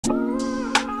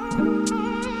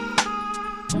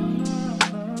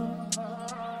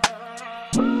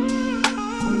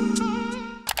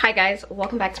Hi guys,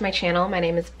 welcome back to my channel. My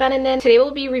name is Benjamin. Today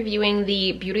we'll be reviewing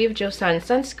the Beauty of Joseon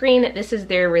sunscreen. This is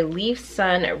their Relief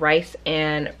Sun Rice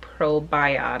and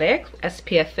Probiotic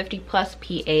SPF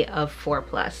 50+, PA of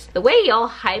 4+. The way y'all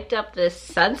hyped up this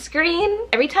sunscreen,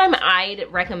 every time I'd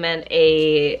recommend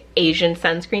a Asian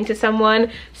sunscreen to someone,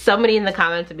 somebody in the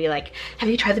comments would be like, have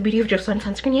you tried the Beauty of Joseon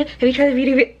sunscreen yet? Have you tried the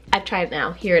Beauty of it? I've tried it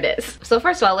now. Here it is. So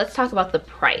first of all, let's talk about the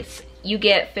price. You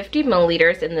get 50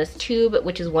 milliliters in this tube,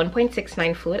 which is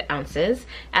 1.69 fluid ounces.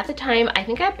 At the time, I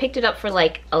think I picked it up for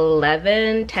like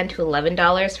 $10 to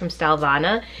 $11 from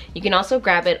Stalvana. You can also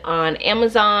grab it on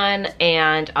Amazon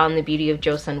and on the Beauty of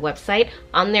Joseon website.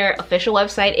 On their official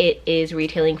website, it is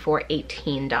retailing for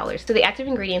 $18. So the active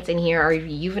ingredients in here are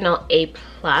Uvinol A+,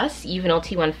 Uvinol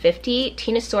T150,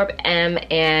 Tinosorb M,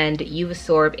 and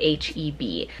Uvisorb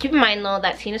HEB. Keep in mind though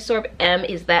that Tinosorb M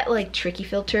is that like tricky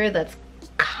filter that's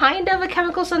kind of a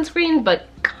chemical sunscreen, but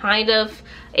kind of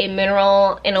a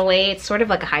mineral in a way. It's sort of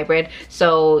like a hybrid,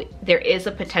 so there is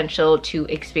a potential to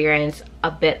experience a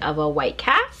bit of a white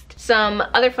cast. Some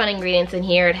other fun ingredients in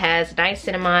here: it has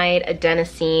niacinamide,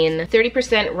 adenosine,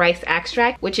 30% rice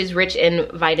extract, which is rich in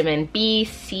vitamin B,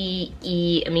 C,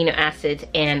 E, amino acids,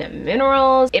 and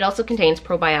minerals. It also contains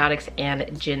probiotics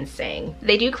and ginseng.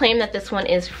 They do claim that this one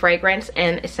is fragrance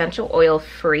and essential oil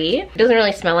free. It doesn't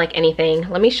really smell like anything.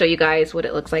 Let me show you guys what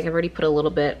it looks like. I've already put a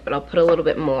little bit, but I'll put a little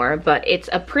bit more. But it's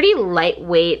a pretty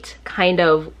lightweight kind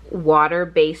of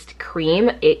water-based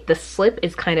cream. The slip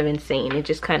is kind of insane. It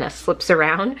just kind of slips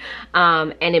around,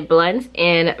 and it blends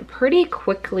in pretty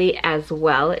quickly as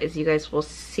well, as you guys will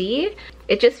see.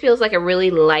 It just feels like a really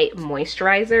light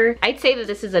moisturizer. I'd say that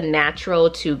this is a natural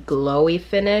to glowy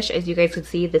finish. As you guys can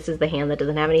see, this is the hand that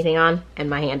doesn't have anything on, and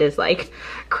my hand is like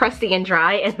crusty and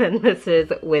dry, and then this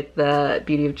is with the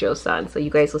Beauty of Joseon. So you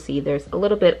guys will see there's a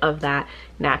little bit of that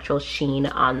natural sheen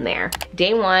on there.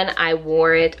 Day one, I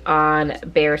wore it on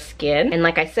bare skin, and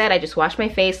like I said, I just washed my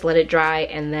face, let it dry,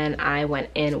 and then I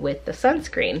went in with the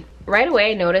sunscreen. Right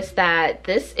away, I noticed that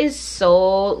this is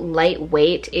so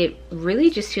lightweight. It really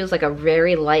just feels like a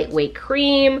very lightweight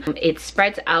cream. It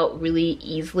spreads out really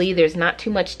easily. There's not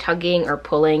too much tugging or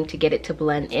pulling to get it to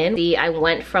blend in. See, I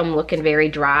went from looking very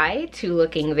dry to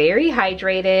looking very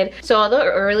hydrated. So although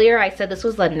earlier I said this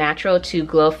was a natural to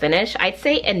glow finish, I'd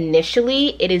say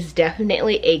initially it is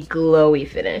definitely a glowy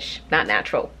finish. Not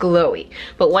natural, glowy.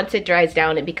 But once it dries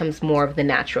down, it becomes more of the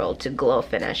natural to glow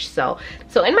finish. So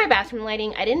in my bathroom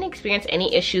lighting, I didn't experience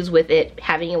any issues with it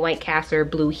having a white cast or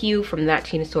blue hue from that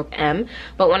Tinosorb M,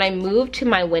 but when I moved to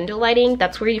my window lighting,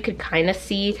 that's where you could kind of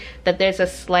see that there's a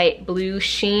slight blue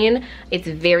sheen. It's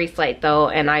very slight though,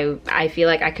 and I feel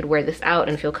like I could wear this out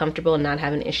and feel comfortable and not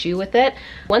have an issue with it.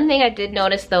 One thing I did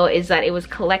notice though is that it was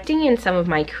collecting in some of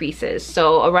my creases.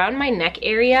 So around my neck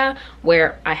area,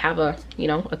 where I have a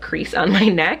crease on my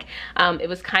neck, it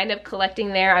was kind of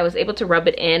collecting there. I was able to rub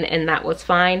it in and that was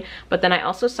fine, but then I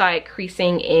also saw it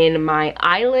creasing in my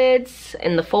eyelids,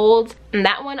 in the folds, and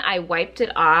that one I wiped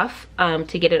it off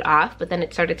to get it off, but then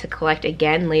it started to collect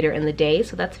again later in the day,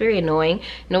 so that's very annoying.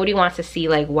 Nobody wants to see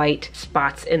like white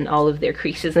spots in all of their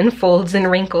creases and folds and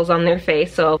wrinkles on their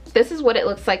face. So this is what it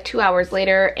looks like 2 hours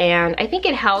later, and I think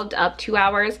it held up 2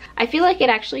 hours. I feel like it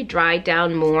actually dried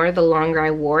down more the longer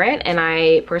I wore it, and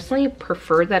I personally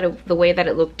prefer that the way that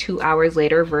it looked 2 hours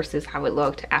later versus how it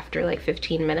looked after like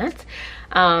 15 minutes.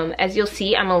 As you'll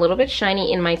see, I'm a little bit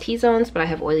shiny in my T-zones, but I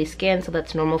have oily skin, so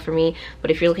that's normal for me.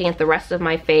 But if you're looking at the rest of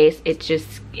my face,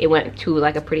 it went to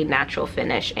like a pretty natural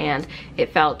finish, and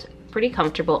it felt pretty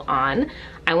comfortable on.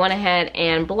 I went ahead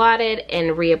and blotted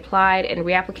and reapplied, and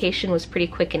reapplication was pretty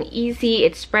quick and easy.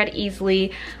 It spread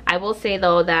easily. I will say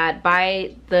though that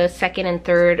by the second and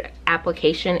third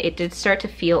application, it did start to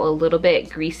feel a little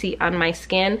bit greasy on my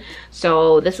skin.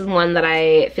 So this is one that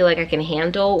I feel like I can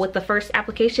handle with the first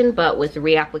application, but with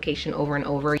reapplication over and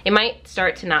over, it might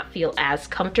start to not feel as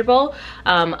comfortable.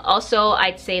 Also,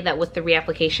 I'd say that with the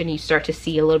reapplication, you start to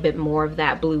see a little bit more of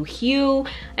that blue hue,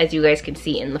 as you guys can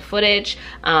see in the footage,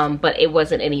 but it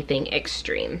wasn't anything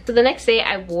extreme. So the next day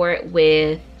I wore it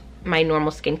with my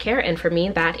normal skincare, and for me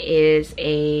that is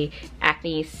a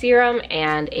acne serum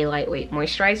and a lightweight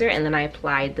moisturizer, and then I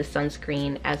applied the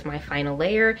sunscreen as my final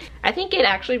layer. I think it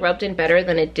actually rubbed in better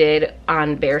than it did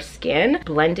on bare skin,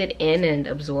 blended in and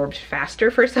absorbed faster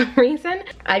for some reason.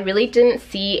 I really didn't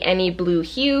see any blue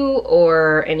hue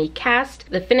or any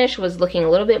cast. The finish was looking a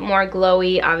little bit more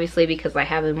glowy, obviously because I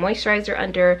have a moisturizer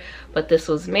under, but this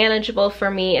was manageable for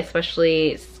me,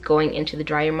 especially going into the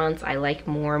drier months. I like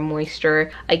more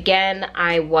moisture. Again,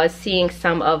 I was seeing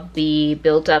some of the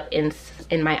buildup in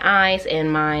my eyes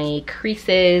and my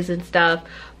creases and stuff,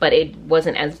 but it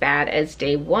wasn't as bad as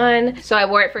day one. So I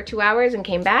wore it for 2 hours and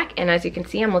came back, and as you can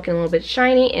see, I'm looking a little bit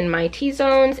shiny in my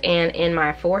T-zones and in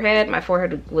my forehead. My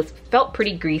forehead felt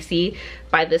pretty greasy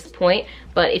by this point,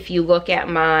 but if you look at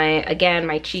again,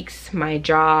 my cheeks, my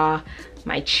jaw,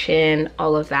 my chin,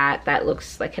 all of that, that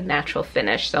looks like a natural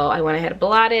finish. So I went ahead and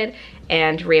blotted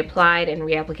and reapplied, and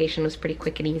reapplication was pretty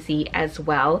quick and easy as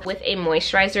well. With a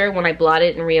moisturizer, when I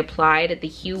blotted and reapplied, the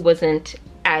hue wasn't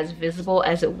as visible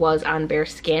as it was on bare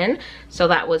skin, so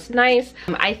that was nice.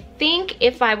 I think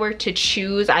if I were to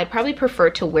choose, I'd probably prefer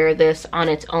to wear this on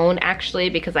its own, actually,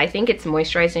 because I think it's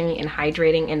moisturizing and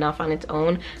hydrating enough on its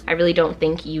own. I really don't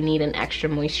think you need an extra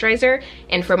moisturizer,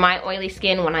 and for my oily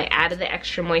skin, when I added the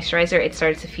extra moisturizer, it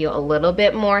started to feel a little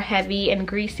bit more heavy and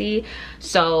greasy.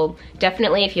 So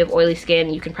definitely, if you have oily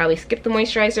skin, you can probably skip the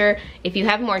moisturizer. If you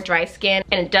have more dry skin,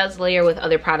 and it does layer with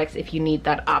other products if you need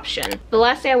that option. The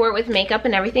last day I wore it with makeup,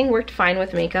 and everything worked fine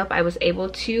with makeup. I was able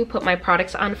to put my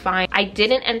products on fine. I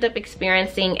didn't end up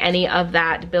experiencing any of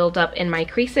that buildup in my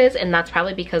creases, and that's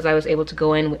probably because I was able to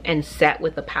go in and set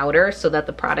with the powder so that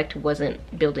the product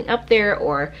wasn't building up there,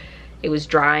 or it was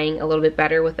drying a little bit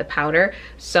better with the powder.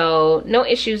 So no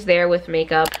issues there with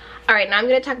makeup. All right, now I'm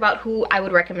gonna talk about who I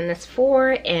would recommend this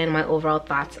for and my overall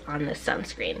thoughts on this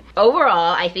sunscreen.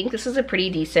 Overall, I think this is a pretty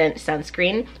decent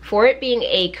sunscreen. For it being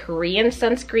a Korean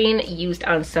sunscreen used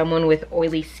on someone with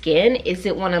oily skin, is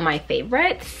it one of my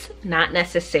favorites? Not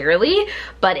necessarily,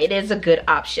 but it is a good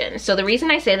option. So the reason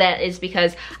I say that is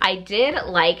because I did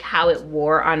like how it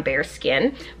wore on bare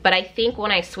skin, but I think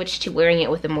when I switched to wearing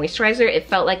it with a moisturizer, it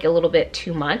felt like a little bit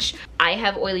too much. I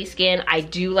have oily skin, I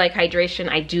do like hydration,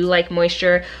 I do like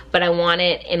moisture, but I want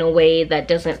it in a way that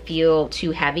doesn't feel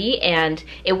too heavy, and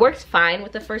it works fine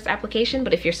with the first application,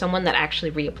 but if you're someone that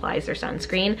actually reapplies their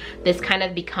sunscreen, this kind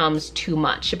of becomes too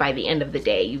much by the end of the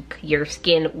day. Your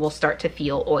skin will start to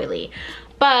feel oily.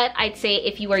 But I'd say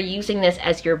if you are using this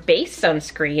as your base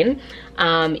sunscreen,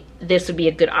 this would be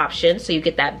a good option. So you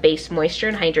get that base moisture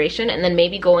and hydration, and then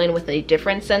maybe go in with a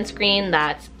different sunscreen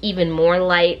that's even more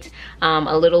light,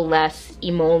 a little less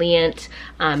emollient,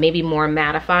 maybe more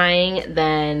mattifying,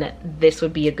 then this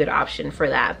would be a good option for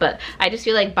that. But I just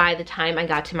feel like by the time I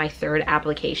got to my third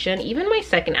application, even my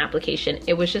second application,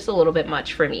 it was just a little bit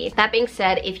much for me. That being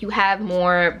said, if you have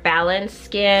more balanced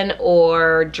skin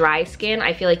or dry skin,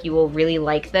 I feel like you will really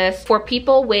like this. For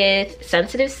people with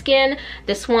sensitive skin,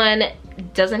 this one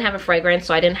doesn't have a fragrance,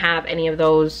 so I didn't have any of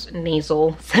those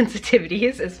nasal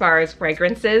sensitivities as far as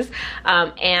fragrances,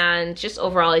 and just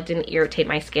overall it didn't irritate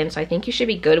my skin. So I think you should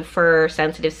be good for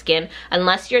sensitive skin,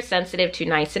 unless you're sensitive to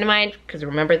niacinamide, because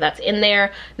remember that's in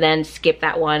there, then skip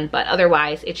that one. But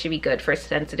otherwise it should be good for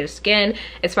sensitive skin.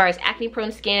 As far as acne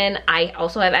prone skin, I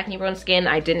also have acne prone skin.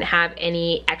 I didn't have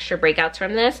any extra breakouts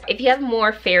from this. If you have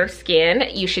more fair skin,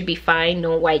 you should be fine,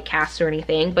 no white casts or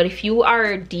anything. But if you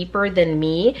are deeper than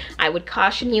me, I would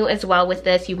caution you as well with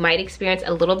this. You might experience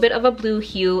a little bit of a blue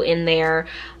hue in there,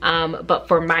 but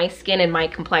for my skin and my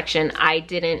complexion, I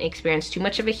didn't experience too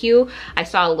much of a hue. I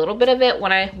saw a little bit of it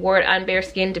when I wore it on bare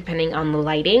skin, depending on the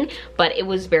lighting, but it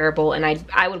was bearable, and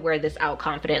I would wear this out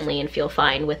confidently and feel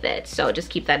fine with it. So just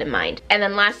keep that in mind. And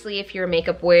then lastly, if you're a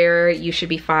makeup wearer, you should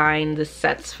be fine. This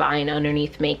sets fine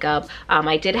underneath makeup.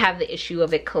 I did have the issue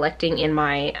of it collecting in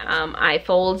my eye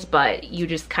folds, but you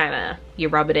just kind of, you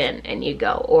rub it in and you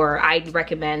go. Or I'd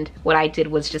recommend, what I did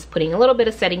was just putting a little bit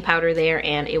of setting powder there,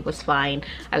 and it was fine.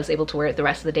 I was able to wear it the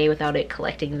rest of the day without it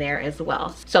collecting there as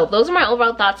well. So those are my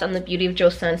overall thoughts on the Beauty of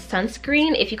Joseon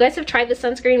sunscreen. If you guys have tried the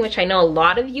sunscreen, which I know a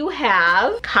lot of you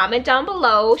have, comment down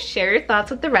below, share your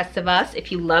thoughts with the rest of us.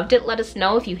 If you loved it, let us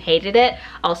know. If you hated it,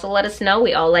 also let us know.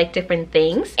 We all like different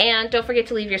things. And don't forget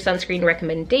to leave your sunscreen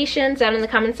recommendations down in the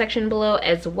comment section below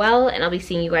as well, and I'll be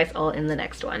seeing you guys all in the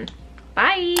next one.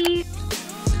 Bye!